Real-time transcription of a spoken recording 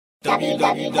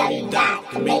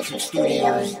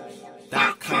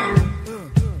www.kentext.wmv.com.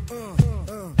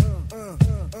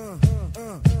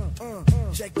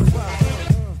 Check the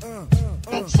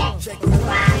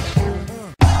rhyme show.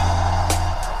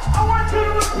 I want you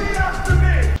to repeat after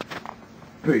me.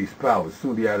 Peace, power,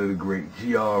 Sudi out of the great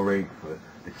GRA for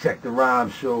the Check the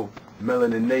Rhyme Show,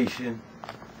 Melanin Nation,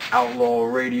 Outlaw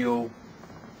Radio,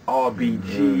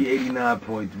 RBG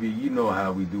 89.3. You know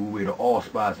how we do. We're the all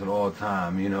spots at all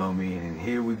time, you know what I mean? And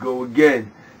here we go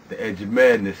again, the edge of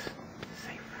madness.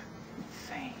 Safe,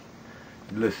 insane.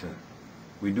 Listen,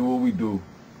 we do what we do.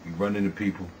 We run into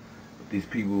people. But these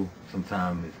people,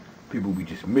 sometimes it's people we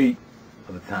just meet.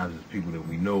 Other times it's people that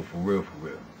we know for real, for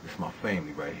real. This is my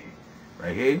family right here.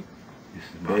 Right here, this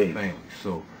is my family.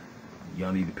 So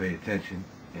y'all need to pay attention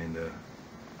and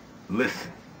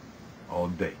listen all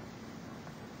day.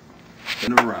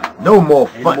 No more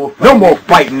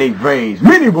fighting they brains.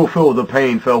 Many will feel the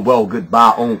pain. Farewell,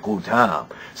 goodbye, Uncle Tom.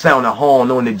 Sound a horn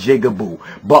on the jigaboo.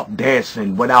 Buck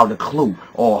dancing without a clue.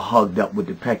 All hugged up with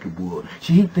the peckerwood.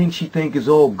 She think it's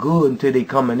all good until they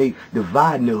come and they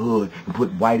divide in the hood and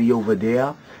put whitey over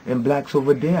there and blacks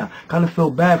over there. Kind of feel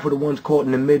bad for the ones caught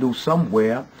in the middle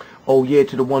somewhere. Oh yeah,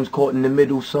 to the ones caught in the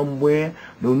middle somewhere.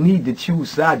 No need to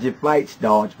choose sides, your fight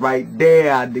starts right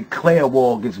there. I declare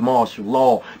war against martial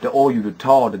law. The oil you the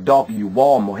tar, the darker you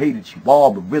are, more hated you are,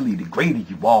 but really the greater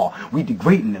you are. We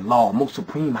degrading the law, most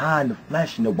supreme high in the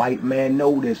flesh, and the white man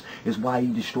know this. Is why he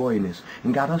destroying this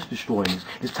and got us destroying this.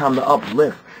 It's time to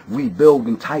uplift, rebuild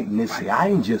and tighten this. See, I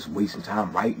ain't just wasting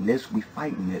time writing this, we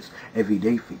fighting this every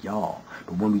day for y'all.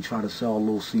 But when we try to sell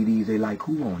little CDs, they like,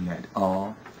 who on that?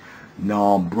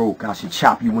 Nah, I'm broke. I should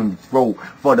chop you in your throat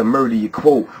for the murder you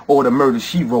quote or the murder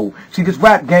she wrote. See, this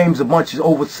rap game's a bunch of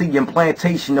overseeing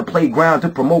plantation, a playground to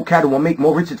promote cattle and make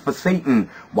more riches for Satan.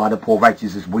 While the poor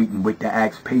righteous is waiting with the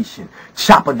axe patient.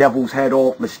 Chop a devil's head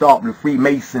off, let's start with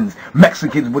Freemasons.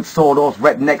 Mexicans with sawed-off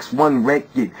rednecks, one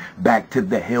record. Back to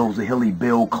the hills, a hilly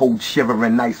bill, cold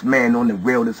shivering, nice man on the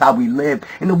rail. That's how we live,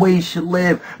 and the way you should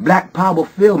live. Black power,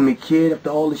 feel me, kid, after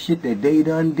all the shit that they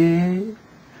done did.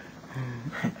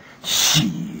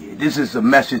 Shit, this is a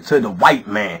message to the white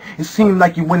man. It seems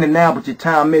like you're winning now, but your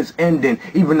time is ending.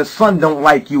 Even the sun don't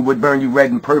like you, would burn you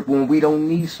red and purple, and we don't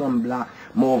need sunblock.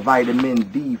 More vitamin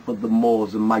D for the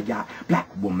moors of my yacht. Black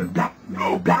woman, black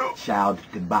man, black child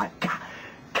at the bot.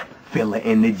 Feel the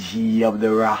energy of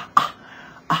the rock.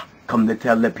 Come to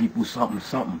tell the people something.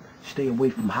 Stay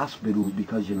away from hospitals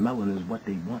because your melanin is what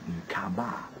they want in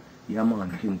Kaaba. Yeah,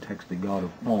 man, kentext the God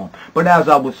of form. But as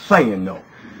I was saying though,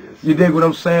 you dig what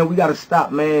I'm saying? We gotta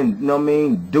stop, man. You know what I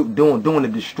mean? Doing the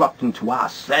destruction to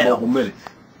ourselves. Couple minutes.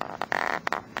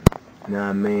 You know what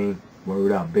I mean?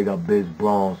 Word up. Big up Biz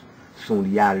Bronze,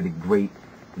 Suni out of the great,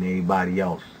 and everybody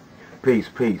else. Peace.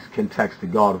 Kentext the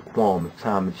God of form. It's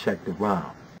time to check the rhyme.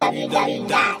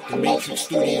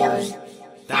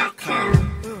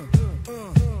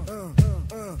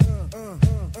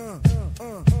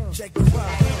 www.kentext.wmv.com. Check the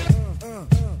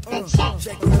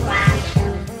rhyme.